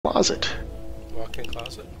closet. Walk-in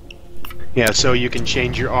closet. Yeah, so you can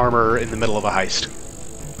change your armor in the middle of a heist.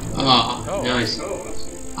 Oh, nice.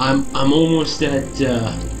 I'm almost at.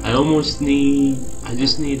 I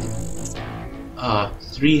just need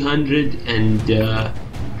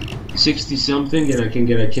 360 something, and I can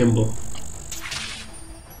get a Kimball.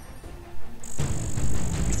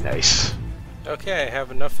 Nice. Okay, I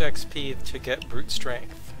have enough XP to get brute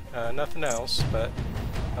strength. Nothing else, but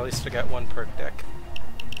at least I got one perk deck.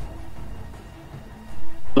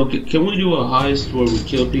 Okay, can we do a heist where we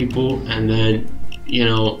kill people and then, you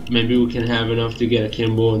know, maybe we can have enough to get a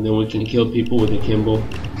Kimball and then we can kill people with a Kimball?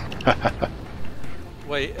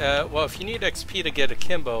 Wait, well, if you need XP to get a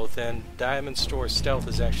Kimbo, then Diamond Store Stealth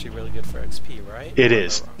is actually really good for XP, right? It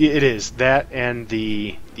is. It is. That and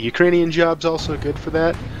the Ukrainian job's also good for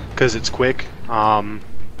that, because it's quick. And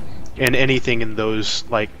anything in those,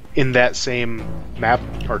 like, in that same map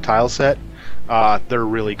or tile set, they're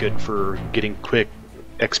really good for getting quick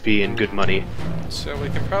XP and good money. So we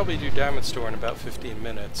can probably do Diamond Store in about 15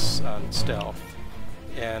 minutes on Stealth.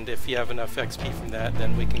 And if you have enough XP from that,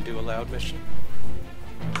 then we can do a loud mission.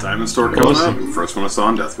 Diamond Store coming up. First one I saw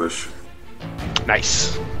on Deathwish.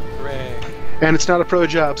 Nice. Hooray. And it's not a pro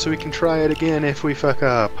job, so we can try it again if we fuck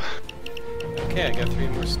up. Okay, I got 3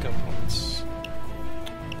 more skill points.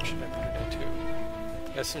 What should I put it into?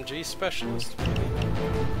 SMG Specialist, maybe?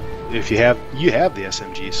 If you have the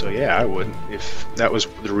SMG, so yeah, I would. If that was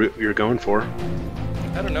the route you're going for.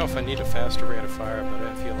 I don't know if I need a faster rate of fire, but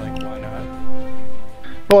I feel like why not?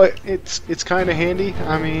 Well, it's kind of handy.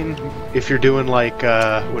 I mean, if you're doing like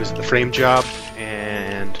what is it, the frame job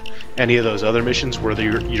and any of those other missions where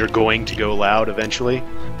you're going to go loud eventually.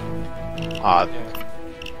 Yeah.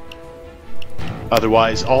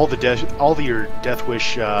 Otherwise, all your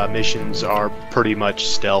Deathwish missions are pretty much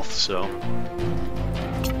stealth. So.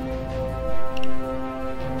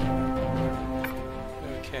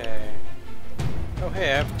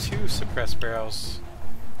 Hey, I have 2 suppressed barrels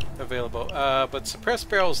available, but suppressed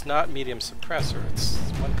barrel is not medium suppressor.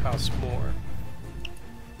 One costs more.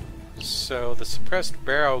 So the suppressed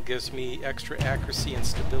barrel gives me extra accuracy and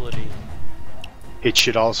stability. It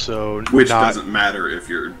should also Which doesn't matter if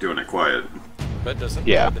you're doing it quiet. But doesn't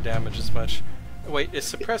lower the damage as much. Wait, is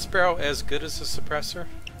suppressed barrel as good as a suppressor?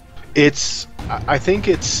 I think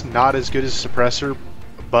it's not as good as a suppressor,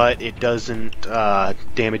 but it doesn't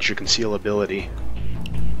damage your concealability.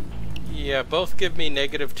 Yeah, both give me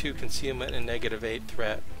 -2 concealment and -8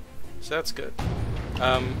 threat, so that's good.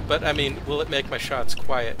 But I mean, will it make my shots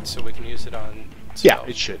quiet so we can use it on stealth? Yeah,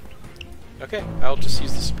 it should. Okay, I'll just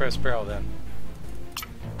use the suppressed barrel then.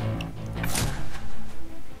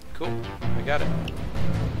 Cool, I got it.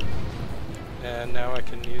 And now I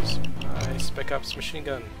can use my Spec Ops machine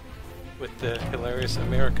gun with the hilarious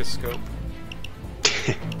America scope.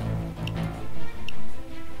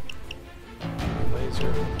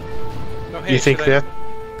 Laser. Oh, hey, you think that?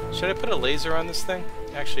 Should I put a laser on this thing?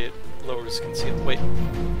 Actually, it lowers concealment. Wait,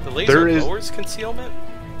 the laser lowers concealment?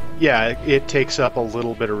 Yeah, it takes up a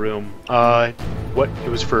little bit of room. What it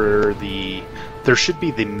was for the... There should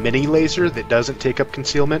be the mini laser that doesn't take up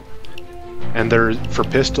concealment. And for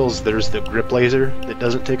pistols, there's the grip laser that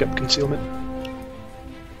doesn't take up concealment.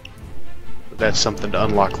 That's something to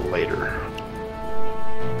unlock later.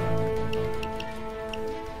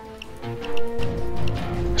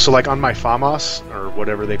 So like on my FAMAS, or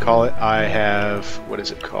whatever they call it, I have... What is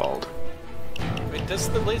it called? Wait, does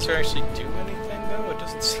the laser actually do anything, though? It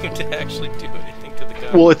doesn't seem to actually do anything to the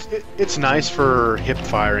gun. Well, it's nice for hip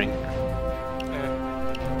firing.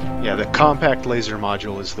 Yeah, the compact laser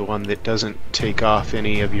module is the one that doesn't take off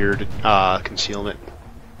any of your concealment.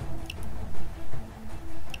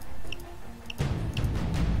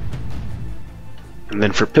 And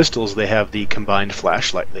then for pistols, they have the combined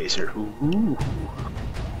flashlight laser. Ooh.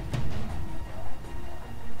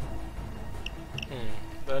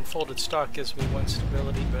 The unfolded stock gives me 1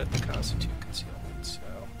 stability, but at the cost of 2 concealment, so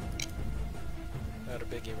not a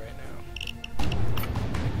biggie right now.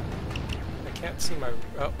 I can't see my...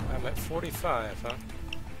 Oh, I'm at 45, huh?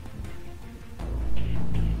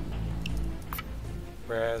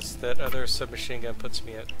 Whereas that other submachine gun puts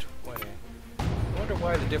me at 20. I wonder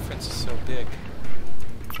why the difference is so big.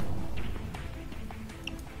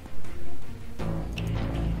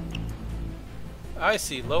 I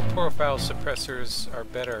see. Low-profile suppressors are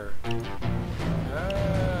better.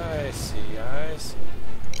 I see.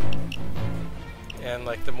 And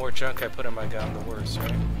like the more junk I put in my gun, the worse,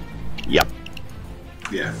 right? Yep.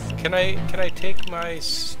 Yeah. Can I take my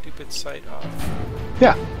stupid sight off?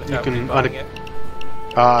 Yeah. Without you can rebuying it?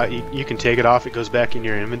 you can take it off. It goes back in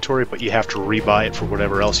your inventory, but you have to rebuy it for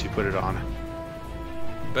whatever else you put it on.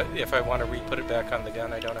 But if I want to re-put it back on the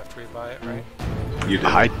gun, I don't have to rebuy it, right? You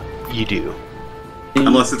do. You do.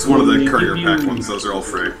 Unless it's one of the courier pack ones, those are all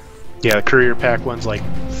free. Yeah, the courier pack one's like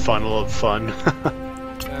funnel of fun.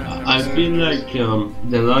 I feel like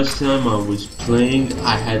the last time I was playing,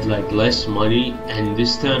 I had like less money, and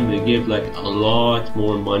this time they gave like a lot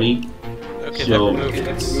more money. Okay, So- that removed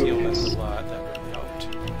concealment a lot. That really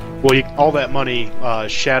helped. Well, all that money,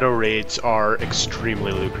 shadow raids are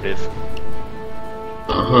extremely lucrative.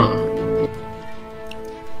 Uh-huh.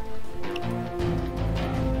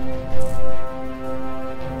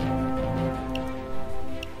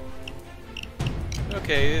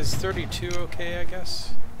 Okay, is 32 okay, I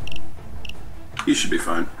guess? You should be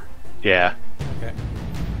fine. Yeah. Okay.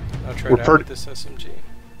 I'll try We're it out part- with this SMG.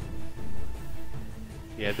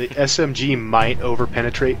 Yeah, the SMG might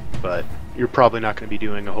overpenetrate, but you're probably not going to be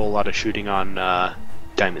doing a whole lot of shooting on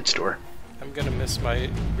Diamond Store. I'm gonna miss my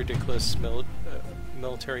ridiculous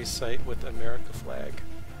military site with America flag.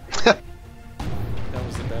 That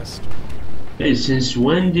was the best. Hey, since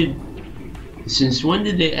when did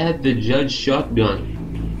they add the judge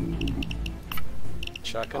shotgun?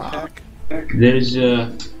 Shotgun pack? There's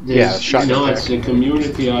shotgun no, pack. it's a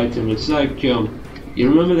community item. It's like you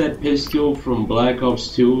remember that pistol from Black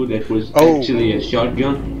Ops 2 that was Oh. actually a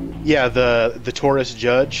shotgun? Yeah, the Taurus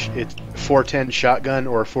Judge, it's 410 shotgun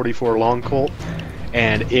or 44 long Colt,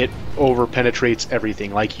 and it overpenetrates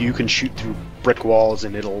everything. Like, you can shoot through brick walls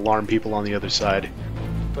and it'll alarm people on the other side.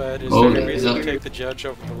 But is Oh, there a yeah. reason to take the judge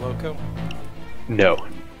over the loco? No.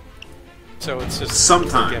 So it's just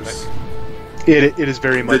Sometimes. a gimmick. It is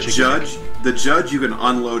very much a The judge you can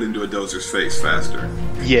unload into a dozer's face faster.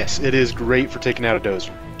 Yes, it is great for taking out a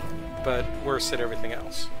dozer. But worse at everything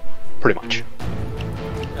else. Pretty much.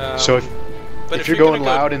 Um, So but if you're gonna going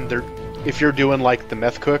loud and if you're doing like the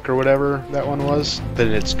meth cook or whatever that one was,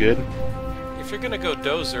 then it's good. If you're gonna go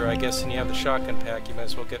dozer, I guess, and you have the shotgun pack, you might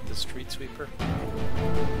as well get the street sweeper.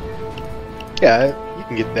 Yeah, you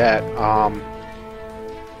can get that.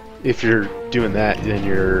 If you're doing that,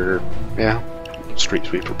 then street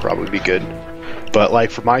sweep would probably be good. But like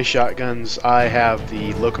for my shotguns, I have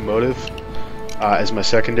the locomotive as my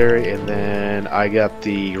secondary, and then I got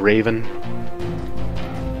the Raven.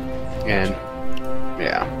 And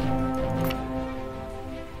yeah.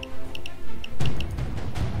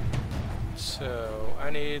 So I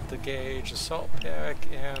need the gauge assault pack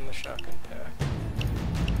and the shotgun pack.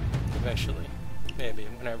 Eventually. Maybe,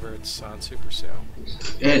 whenever it's on super sale.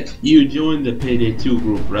 You joined the Payday 2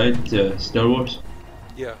 group, right? Star Wars?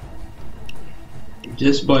 Yeah.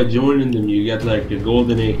 Just by joining them, you get like the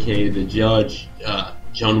Golden AK, the Judge,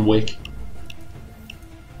 John Wick.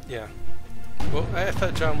 Yeah. Well, I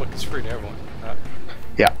thought John Wick is free to everyone.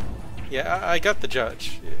 Yeah. Yeah, I got the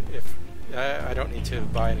judge. If I don't need to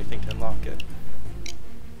buy anything to unlock it.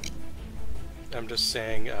 I'm just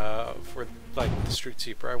saying, for like the street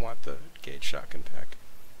sweeper, I want the gauge shotgun pack.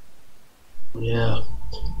 Yeah.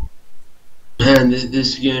 Man,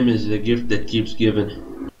 this game is a gift that keeps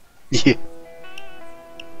giving. Yeah.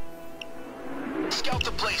 Scout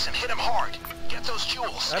the place and hit him hard. Get those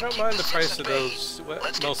jewels. I don't Keep mind the the price citizen of paid. those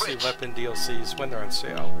Let's get mostly rich. weapon DLCs when they're on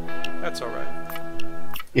sale. That's alright.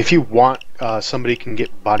 If you want, somebody can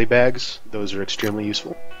get body bags. Those are extremely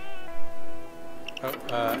useful. Oh,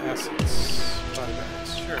 assets. Body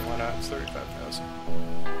bags. Sure, why not? It's 35,000.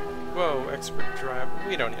 Whoa, expert driver.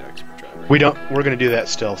 We don't need expert driver. We don't. We're gonna do that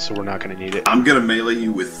stealth, so we're not gonna need it. I'm gonna melee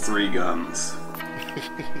you with 3 guns.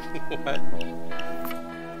 What?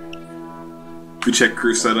 If you check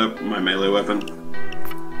crew setup, my melee weapon.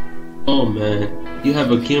 Oh man, you have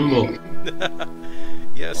a Kimbo.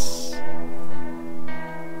 Yes.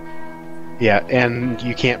 Yeah, and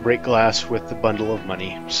you can't break glass with the bundle of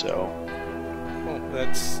money. So Well,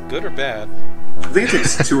 that's good or bad. I think it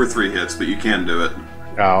takes 2 or 3 hits, but you can do it.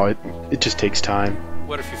 oh, it just takes time.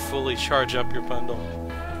 What if you fully charge up your bundle?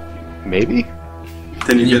 Maybe.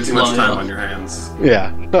 Then you You get too much fly time off. on your hands.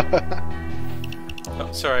 Yeah.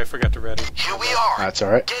 Oh, sorry, I forgot to ready. Here we are. That's all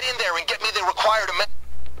right. Get in there and get me the required amount.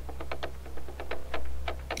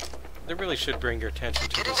 They really should bring your attention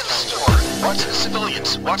to Get into this the tiny store. Watch the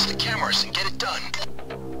civilians. Watch the cameras and get it done.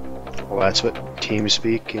 Well, that's what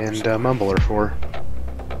TeamSpeak and Mumble are for.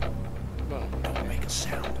 Well, make a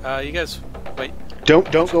sound. You guys, wait.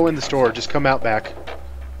 Don't go in the store. Just come out back.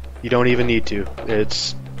 You don't even need to.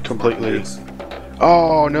 It's completely. It's-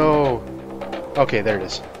 Oh no. Okay, there it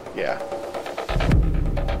is. Yeah.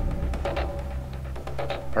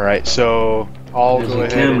 All right, so I'll There's go a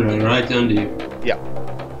ahead. camera And, right under you. yeah.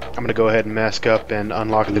 I'm gonna go ahead and mask up and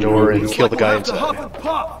unlock the door and kill the guy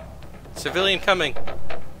inside. Civilian coming.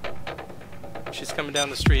 She's coming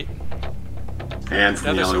down the street. And from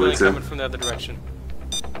Another the alleyway civilian too. coming from the other direction.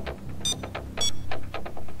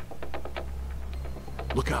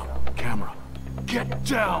 Look out. Camera. Get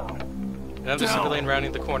down. Another civilian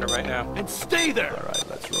rounding the corner right now. And stay there. All right,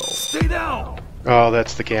 let's roll. Stay down. Oh,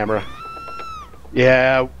 that's the camera.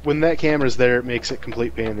 Yeah, when that camera's there, it makes it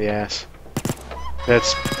complete pain in the ass.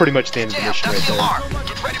 That's pretty much the end of the Damn, mission that's right the there. alarm.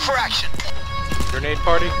 Get ready for action. Grenade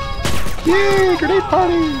party? Yay, grenade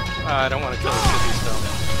party! I don't want to kill the civvies though.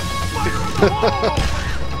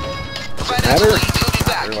 Plan Matter? is lead. He'll be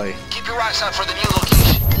back. Really? Keep your eyes out for the new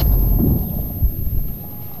location.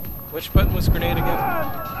 Which button was grenade again?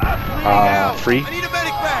 Free? I need a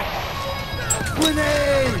medic back.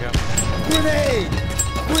 There we go.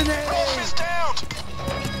 Rolf is down.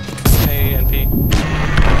 A and P.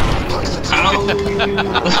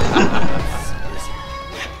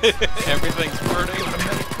 Everything's burning.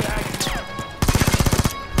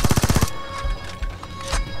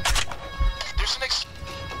 There's an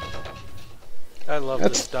I love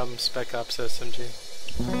That's- this dumb Spec Ops SMG.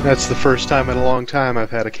 That's the first time in a long time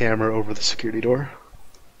I've had a camera over the security door.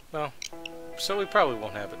 Well, so we probably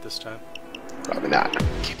won't have it this time. Probably not.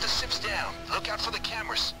 Keep the sips down. Look out for the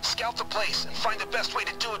cameras. Scout the place and find the best way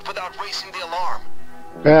to do it without raising the alarm.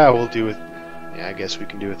 Yeah, we'll do it. Yeah, I guess we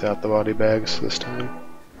can do without the body bags this time.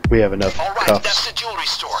 We have enough All right, that's cuffs. the jewelry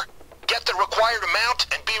store. Get the required amount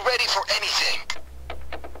and be ready for anything.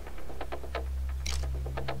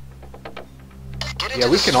 Get into Yeah,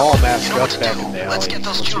 we the can store. all You mask know up what to back do. in the Let's alley get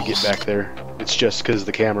those once we get jewels. back there. It's just because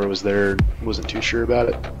the camera was there, wasn't too sure about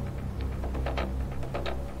it.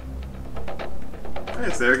 Hey,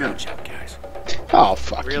 it's there again. Oh,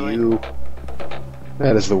 fuck Really? you.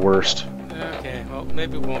 That is the worst. Okay, well,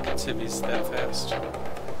 maybe we won't get civvies that fast.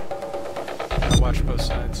 I'll watch both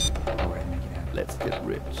sides. Let's get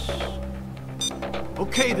rich.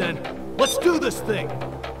 Okay then. Let's do this thing.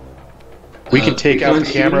 We can take out the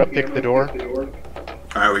because camera, you- pick the door.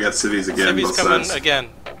 Alright, we got civvies again, Civvies both coming sides. again,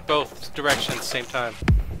 both directions, same time.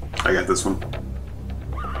 I got this one.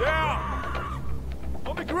 Down.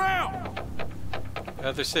 On the ground.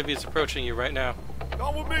 Other civvies approaching you right now.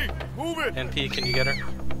 Come with me. Move it. NP, can you get her?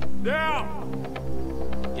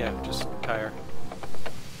 Down. Yeah, just tie her.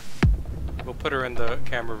 We'll put her in the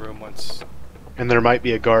camera room once. And there might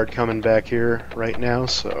be a guard coming back here right now,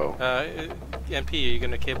 so... NP, are you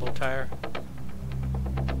gonna cable tie her?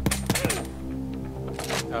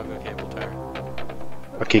 I'll go cable tie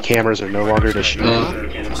her. Okay, cameras are no longer to shoot.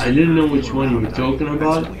 I didn't know which one you were talking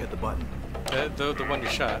about. Hit the button. The one you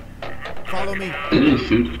shot. Follow me. I didn't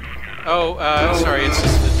shoot. Oh, sorry, it's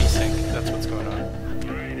just the desync. That's what's going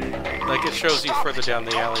on. Like, it shows you further down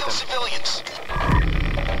the alley Don't kill than... civilians.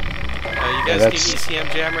 You guys need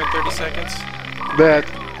ECM jammer in 30 seconds?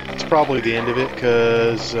 That's probably the end of it,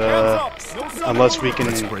 because unless we can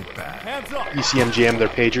Break back. Hands up. ECM jam their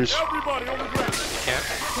pagers. Everybody on the ground. Can't.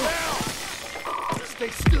 Stay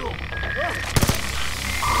still.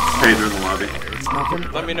 Pager in the lobby.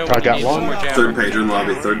 Let me know I when you got need one. one more jammer. Third pager in the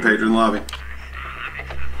lobby. Third pager in the lobby.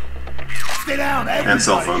 Stay down. Everybody. And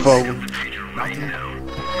cell phones. Phone.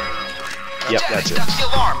 Yep, that's it. That's the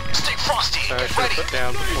alarm. Stay frosty. Sorry, I Get should have ready. put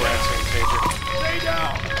down before answering pager. Stay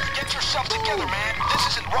down. Get yourself together, man. This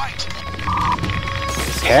isn't right.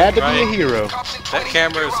 Had to be a Right. hero. Cops in That 20,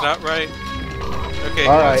 camera you're is up. not right. Okay,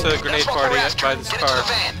 All it's right. a grenade That's what party we're after. by this Get car. into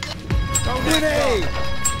the van. Grenade.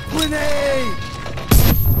 Grenade.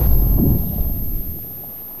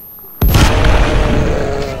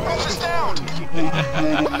 Rolf is down.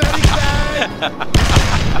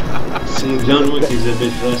 See, John Wick is a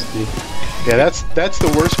bit rusty. yeah, that's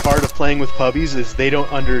the worst part of playing with puppies is they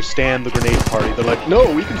don't understand the grenade party. They're like,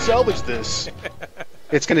 no, we can salvage this.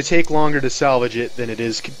 It's going to take longer to salvage it than it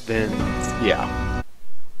is. Yeah.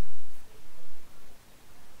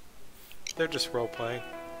 They're just role playing.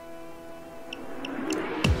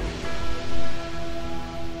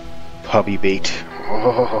 Puppy bait.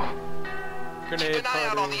 Oh. Keep Grenade an eye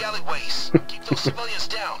out on party. the alleyways. Keep those civilians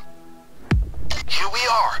down. Here we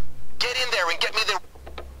are. Get in there and get me the...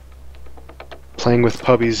 Playing with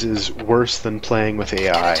puppies is worse than playing with Get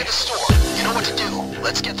AI. into the store. You know what to do.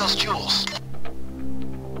 Let's get those jewels.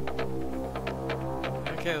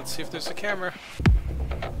 Okay, let's see if there's a camera.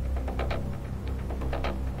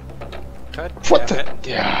 God What damn the? it.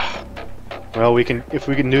 Yeah. Well, if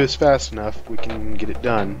we can do this fast enough, we can get it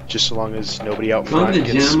done. Just so long as nobody out Can't front the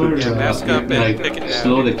gets jammer spooked. mask up and pick it down.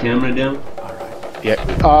 slow the camera down? Yeah.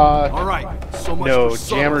 All right. So much No, for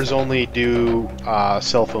subtle. jammers only do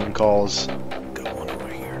cell phone calls. Got one over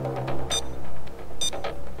here.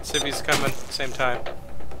 Civvies coming, same time.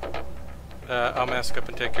 I'll mask up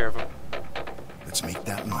and take care of them. Let's make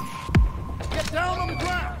that money. Get down on the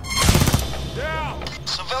ground. Down!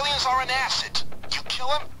 Civilians are an asset. You kill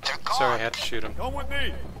them, they're gone. Sorry, I had to shoot him. Come with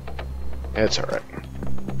me! It's alright.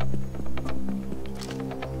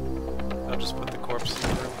 I'll just put the corpse in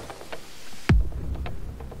the room.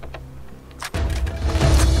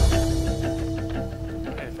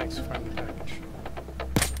 Hey, thanks for finding the package.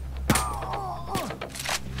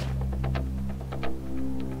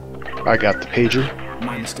 I got the pager.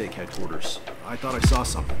 My mistake, headquarters. I thought I saw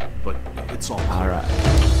something, but it's all Alright.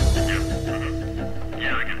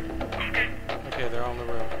 Okay, they're all in the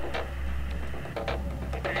room.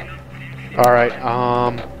 Alright,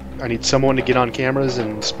 I need someone to get on cameras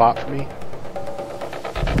and spot for me.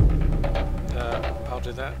 I'll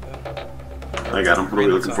do that then. I got him. What are we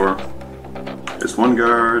looking for? There's one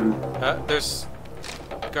guard. There's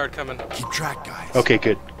a guard coming. Keep track, guys. Okay,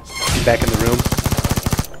 good. Get back in the room.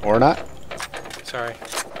 Or not. Sorry.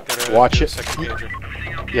 Gotta Watch do a it. second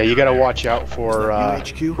pager. Yeah, you gotta watch out for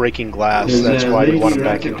UHQ? breaking glass. There's That's a why you lady want him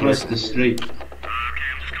right back in here. across the street.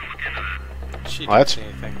 She Oh, didn't that's- see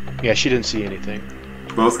anything. Yeah, she didn't see anything.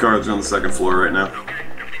 Both guards are on the second floor right now.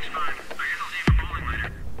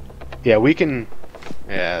 Yeah, we can...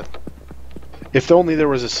 Yeah. If only there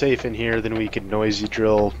was a safe in here, then we could noisy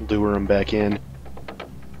drill, lure him back in.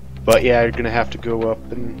 But yeah, you're gonna have to go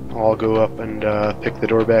up and... I'll go up and pick the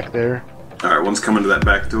door back there. Alright, one's coming to that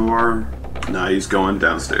back door. Nah, he's going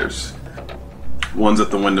downstairs. One's at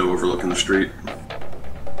the window overlooking the street.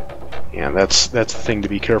 Yeah, that's the thing to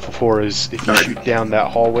be careful for, is if you Alright. shoot down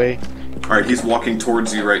that hallway... Alright, he's walking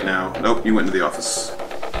towards you right now. Nope, you went into the office.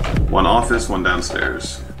 One office, one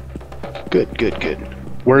downstairs. Good, good, good.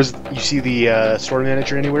 Where's... You see the store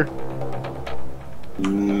manager anywhere?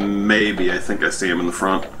 Maybe, I think I see him in the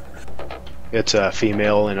front. It's a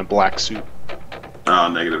female in a black suit. Ah,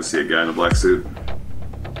 negative, see a guy in a black suit.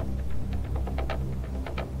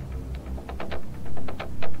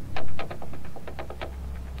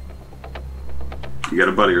 You got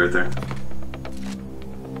a buddy right there.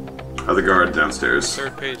 Other guard downstairs.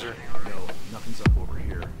 Third pager. No, nothing's up over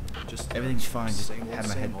here. Just Everything's fine. Just Same old, have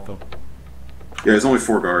my same headphone. Yeah, there's only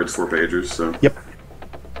 4 guards, 4 pagers, so... Yep.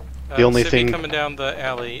 The only Sippy thing- coming down the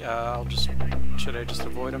alley. Should I just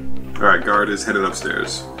avoid him? Alright, guard is headed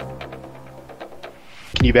upstairs.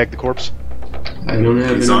 Can you bag the corpse? I don't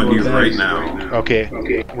have He's any on more you right bags now. Okay.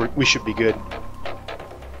 We should be good.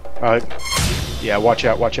 Yeah, watch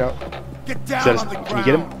out, watch out. Get down Is that on the ground! can you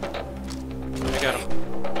get him? I got him.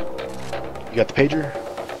 You got the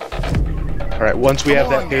pager? Alright, once we have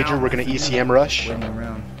Come that on pager, now. we're gonna ECM rush. Waiting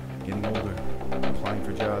around, getting older, applying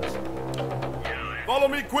for jobs. Follow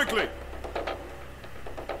me quickly!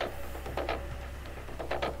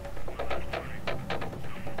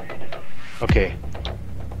 Okay.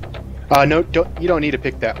 No, you don't need to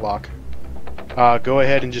pick that lock. Go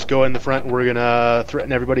ahead and just go in the front. We're gonna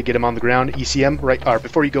threaten everybody, get him on the ground. ECM, right?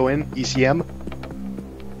 Before you go in, ECM.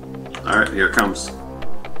 Alright, here it comes.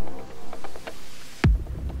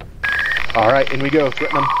 Alright, in we go.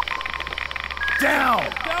 Threaten him. Down!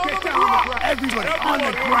 Get down on the ground! Everybody on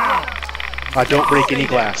the ground! Don't break any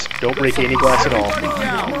glass. Don't break any glass at all.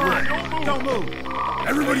 Down! Don't move!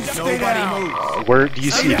 Everybody stay down! Where do you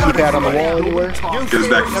see a keypad on the wall anywhere? Goes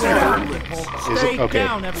back to the room. Is it? Okay.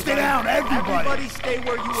 Stay down, everybody! stay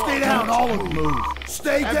where you Stay down, all of you!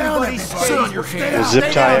 Stay down, everybody! sit on your hands. We'll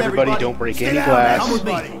zip tie everybody. Don't break any glass.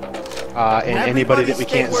 And anybody that we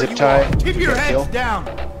can't zip tie, Keep we your gotta kill. heads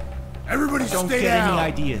down! Everybody Don't stay get down! any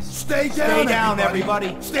ideas. Stay down,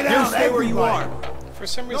 everybody! Stay down, stay where you everybody. For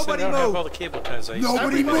some reason, Nobody I don't have move. all the cable ties I used to.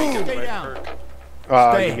 Nobody Everybody move. get Stay my down.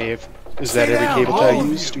 perk. You may have. Is Stay that every down, cable all tie of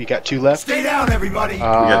you. used? We got 2 left. Stay down, everybody! We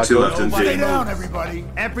got 2 go- left in Stay P. down, everybody!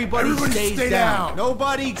 Everybody Stay stays down! down.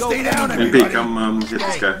 Nobody go Stay down, anywhere. In P, everybody! come hit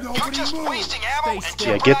this guy. You're Nobody just move! wasting ammo and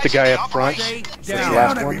Stay Yeah, get the guy up front. Stay Stay down.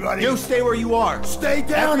 last down, one. everybody! You stay where you are. Stay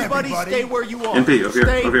down, Everybody everybody! stay where you are. In P, over here,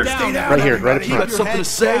 Stay over here. down. Stay down, Right here, right up everybody. You got Your something to heads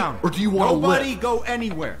say, down. or do you want to Nobody live? go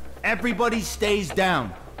anywhere. Everybody stays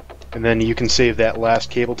down. And then you can save that last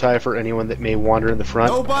cable tie for anyone that may wander in the front.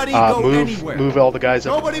 Nobody go move, anywhere. Move all the guys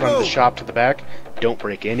up Nobody in front of the move. shop to the back. Don't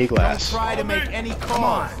break any Don't glass. try to make any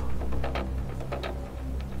calls.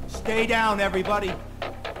 Stay down, everybody.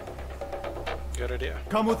 Good idea.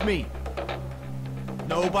 Come with me.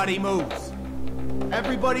 Nobody moves.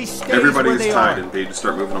 Everybody stays where Everybody's they tied are. in P, just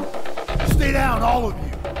start moving them. Stay down, all of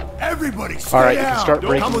you! Everybody, stay All right, down! you can start Come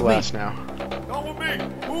breaking with me. glass now. Come with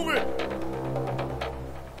me! Move it!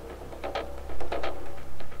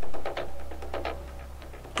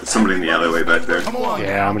 There's somebody in the alleyway back there. Come on!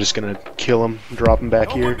 Yeah, I'm just gonna kill him, drop him back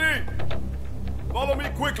Come with here. me! Follow me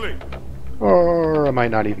quickly! Or I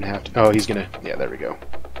might not even have to. Oh, he's gonna. Yeah, there we go.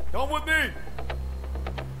 Come with me!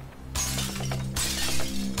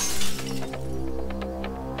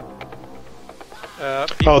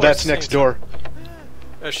 Oh, that's next door.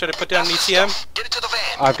 Should I put down an ECM? Get it to the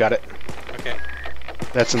van. I've got it. Okay.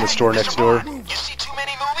 That's in the store next door. You see too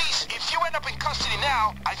many movies? If you end up in custody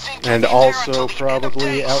now, I think And you'll be there also until the end of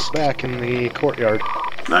probably days. out back in the courtyard.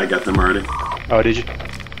 I got them already. Oh, did you?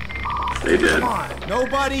 They did. Come on,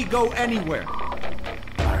 nobody go anywhere.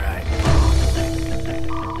 All right.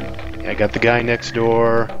 I got the guy next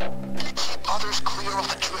door. Keep others clear of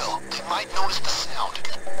the drill. They might notice the sound.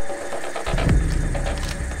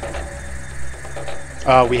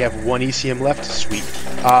 We have one ECM left. Sweet.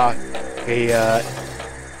 Hey,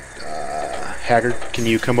 Haggard, can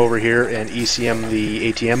you come over here and ECM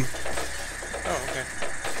the ATM? Oh,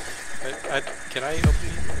 okay. Can I open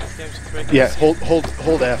the games with regular Yeah, ECM?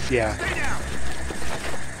 hold F, yeah.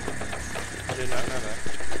 I did not know that.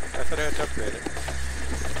 I thought I had to upgrade it.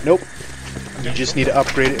 Nope. You just need to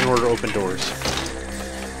upgrade it in order to open doors.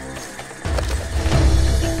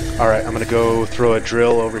 Alright, I'm gonna go throw a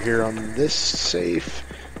drill over here on this safe,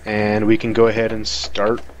 and we can go ahead and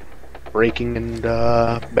start breaking and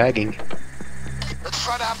bagging. Let's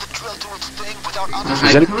try to have the drill do its thing without others.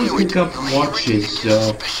 I can't pick up watches,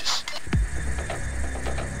 so...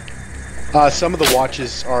 Some of the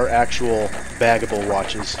watches are actual baggable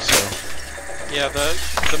watches, so... Yeah,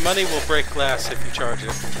 the money will break glass if you charge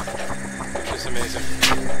it, which is amazing.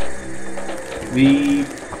 The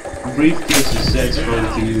briefcase is set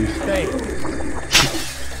fun to use. Hey,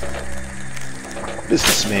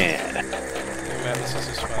 Businessman. Oh man, this is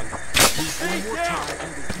just fun. One more time, and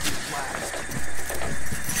we'll do this last.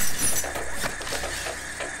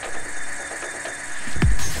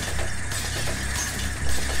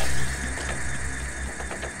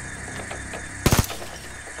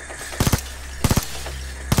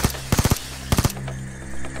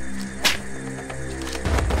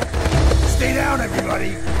 Stay down,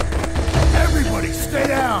 everybody! Everybody, stay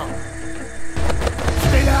down!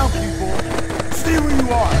 Stay down, people! Stay where you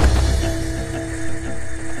are!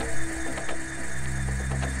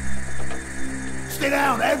 Stay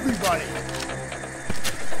down, everybody!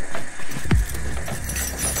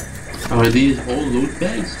 Are these all loot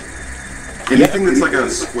bags? Anything that's like a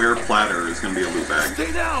square platter is going to be a loot bag.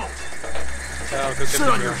 Stay down! I'll go get Sit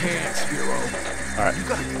the on your drill. hands, hero! Alright. You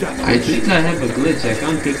got a death I think I have a glitch, I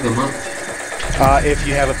can't pick them up. If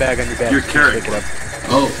you have a bag on your back, You're you can carrying pick it up.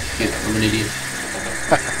 Oh, shit, I'm an idiot.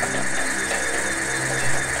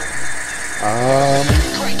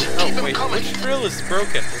 Great, keep Oh them wait, coming. which drill is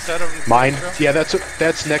broken? Is that a Mine? drill? Yeah,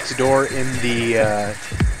 that's next door in the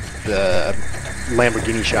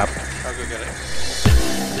Lamborghini shop. I'll go get it.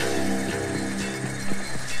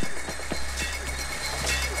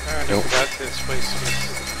 I Nope. forgot this place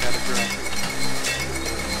had a drill.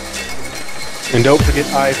 And don't forget,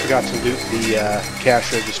 I forgot to loot the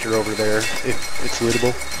cash register over there. It's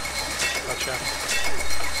lootable. Gotcha.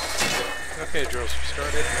 Okay, drills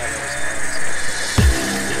started.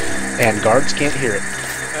 And guards can't hear it.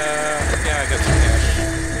 Yeah, I got some cash.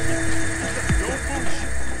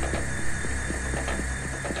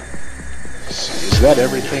 Is that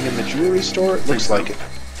everything in the jewelry store? It looks like it.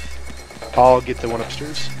 I'll get the one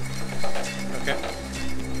upstairs. Okay.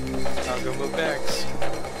 I'll go move bags.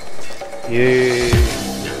 Yay.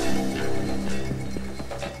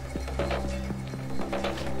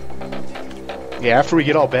 Yeah, after we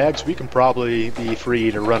get all bags, we can probably be free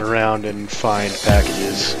to run around and find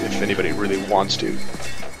packages if anybody really wants to.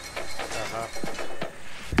 Uh-huh.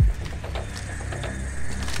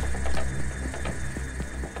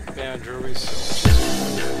 Man, jewelry's so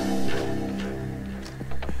much.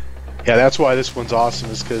 Yeah, that's why this one's awesome,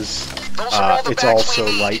 is because Those are all the it's bags also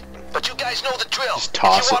we need. light. But you guys know the drill. Just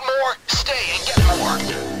toss if you it. want more, stay and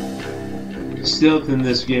get more. Stealth in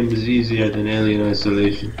this game is easier than Alien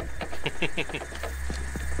Isolation.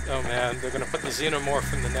 Oh man, they're gonna put the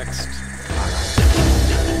xenomorph in the next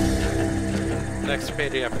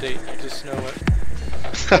Payday update. You just know it.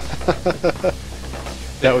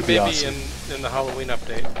 That would be Maybe awesome. in the Halloween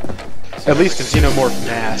update. At least a xenomorph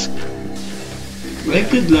mask. They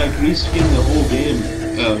could like reskin the whole game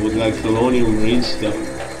with like Colonial Marine stuff.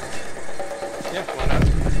 Yeah, why not?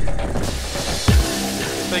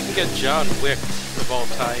 If they can get John Wick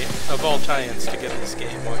of all tie-ins to get this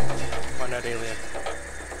game, why not Alien?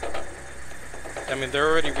 I mean, they're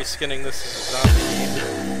already reskinning this as a zombie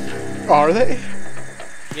game. Are they?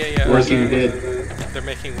 Yeah. Walking Dead. They're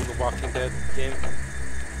making the Walking Dead game.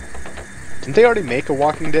 Didn't they already make a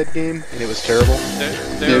Walking Dead game and it was terrible?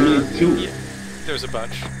 They made two. Yeah, there's a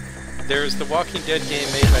bunch. There's the Walking Dead game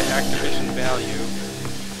made by Activision Value,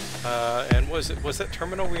 and was that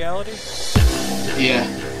Terminal Reality? Yeah.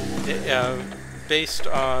 Based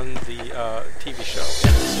on the TV show.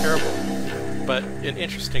 And it's terrible. but an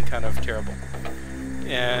interesting kind of terrible.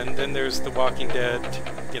 And then there's the Walking Dead,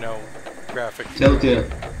 you know, graphic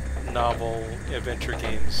novel adventure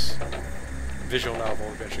games, visual novel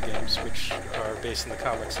adventure games, which are based in the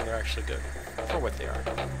comics and they're actually good for what they are.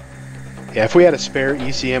 Yeah, if we had a spare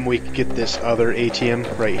ECM, we could get this other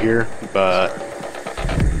ATM right here, but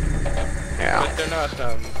yeah. But they're not,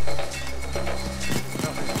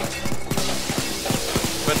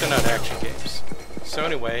 but they're not action games. So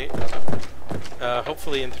anyway,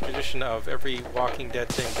 hopefully in the tradition of every Walking Dead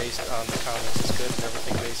thing based on the comics is good and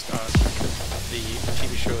everything based on the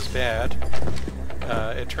TV show is bad,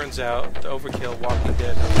 it turns out the Overkill Walking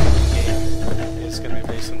Dead game is going to be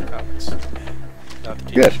based on the comics, not the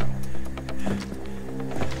TV show.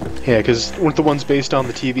 Yeah, because weren't the ones based on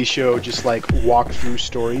the TV show just like walk-through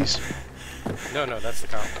stories? No, that's the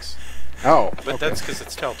comics. Oh, but that's because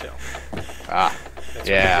it's Telltale. Ah, that's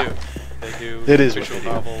yeah. What they do. It is visual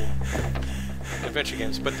what they novel adventure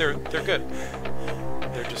games, but they're good.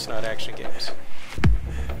 They're just not action games,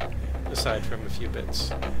 aside from a few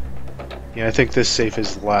bits. Yeah, I think this safe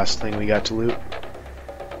is the last thing we got to loot.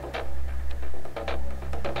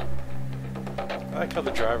 I like how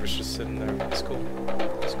the driver's just sitting there. It's cool.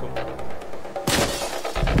 It's cool.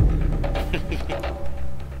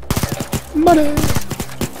 Money!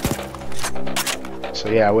 So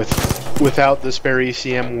yeah, without the spare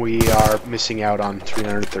ECM, we are missing out on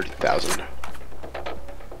 330,000.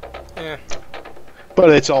 Yeah.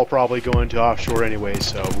 But it's all probably going to offshore anyway,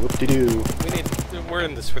 so whoop-de-doo. We're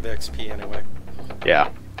in this for the XP anyway.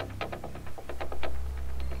 Yeah.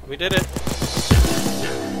 We did it.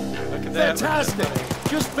 Look at that. Fantastic!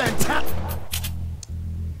 Just fantastic!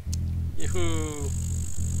 Yoo-hoo!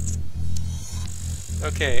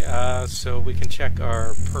 Okay, so we can check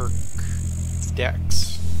our perk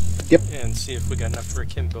decks. Yep. And see if we got enough for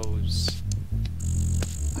Akimbos.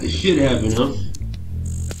 I should have enough.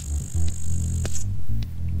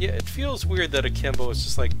 Yeah, it feels weird that Akimbo is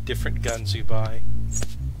just like different guns you buy.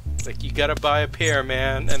 Like, you gotta buy a pair,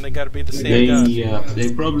 man, and they gotta be the same gun. Yeah,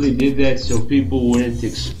 they probably did that so people wouldn't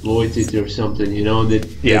exploit it or something, you know, that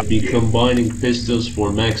they'd be combining pistols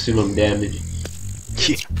for maximum damage.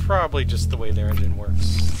 It's probably just the way their engine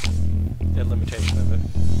works. The limitation of it.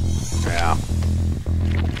 Yeah.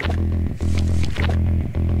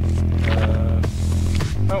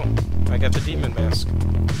 Oh, I got the demon mask.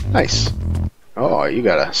 Nice. Oh, you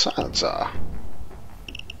got a silencer.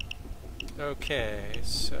 Okay,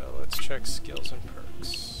 so let's check skills and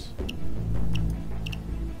perks.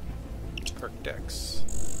 Perk decks.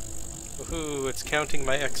 Woohoo, it's counting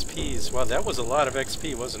my XPs. Wow, that was a lot of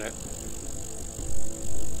XP, wasn't it?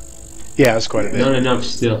 Yeah, it's quite a bit. Not enough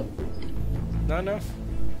still. Not enough?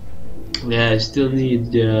 Yeah, I still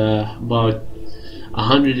need about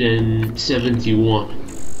 171.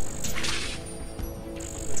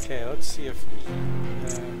 Okay, let's see if...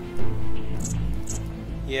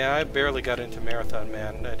 yeah, I barely got into Marathon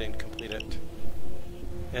Man. I didn't complete it.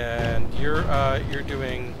 And you're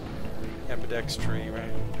doing ambidextrous,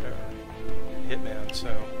 right? Hitman,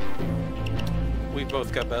 so we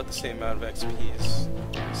both got about the same amount of XPs.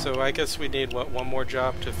 So I guess we need, what, one more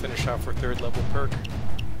job to finish off our 3rd level perk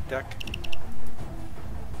deck?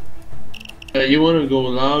 You want to go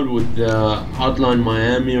loud with Hotline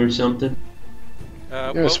Miami or something?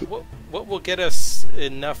 What will get us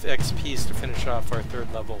enough XPs to finish off our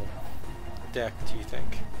 3rd level deck, do you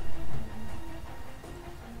think?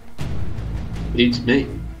 It's me.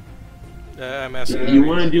 I'm asking you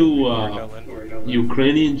want to do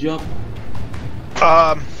Ukrainian job?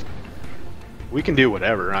 We can do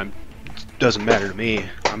whatever. Doesn't matter to me.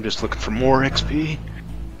 I'm just looking for more XP.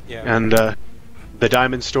 Yeah. And the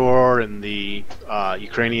Diamond Store and the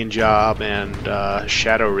Ukrainian job and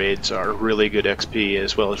Shadow Raids are really good XP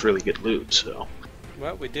as well as really good loot. So.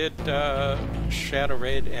 Well, we did Shadow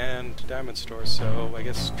Raid and Diamond Store, so I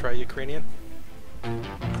guess try Ukrainian.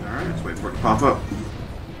 Alright, let's wait for it to pop up.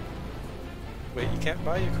 Wait, you can't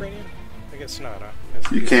buy Ukrainian? I guess not, huh?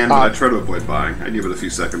 You can, but I try to avoid buying. I give it a few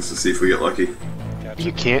seconds to see if we get lucky. Gotcha.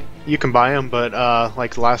 You can't. You can buy them, but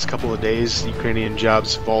like the last couple of days, the Ukrainian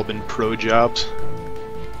jobs have all been pro jobs.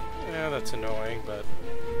 Yeah, that's annoying, but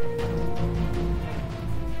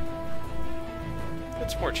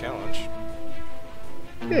it's more challenge.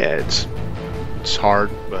 Yeah, it's hard,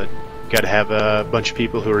 but you gotta have a bunch of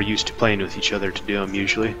people who are used to playing with each other to do them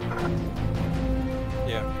usually.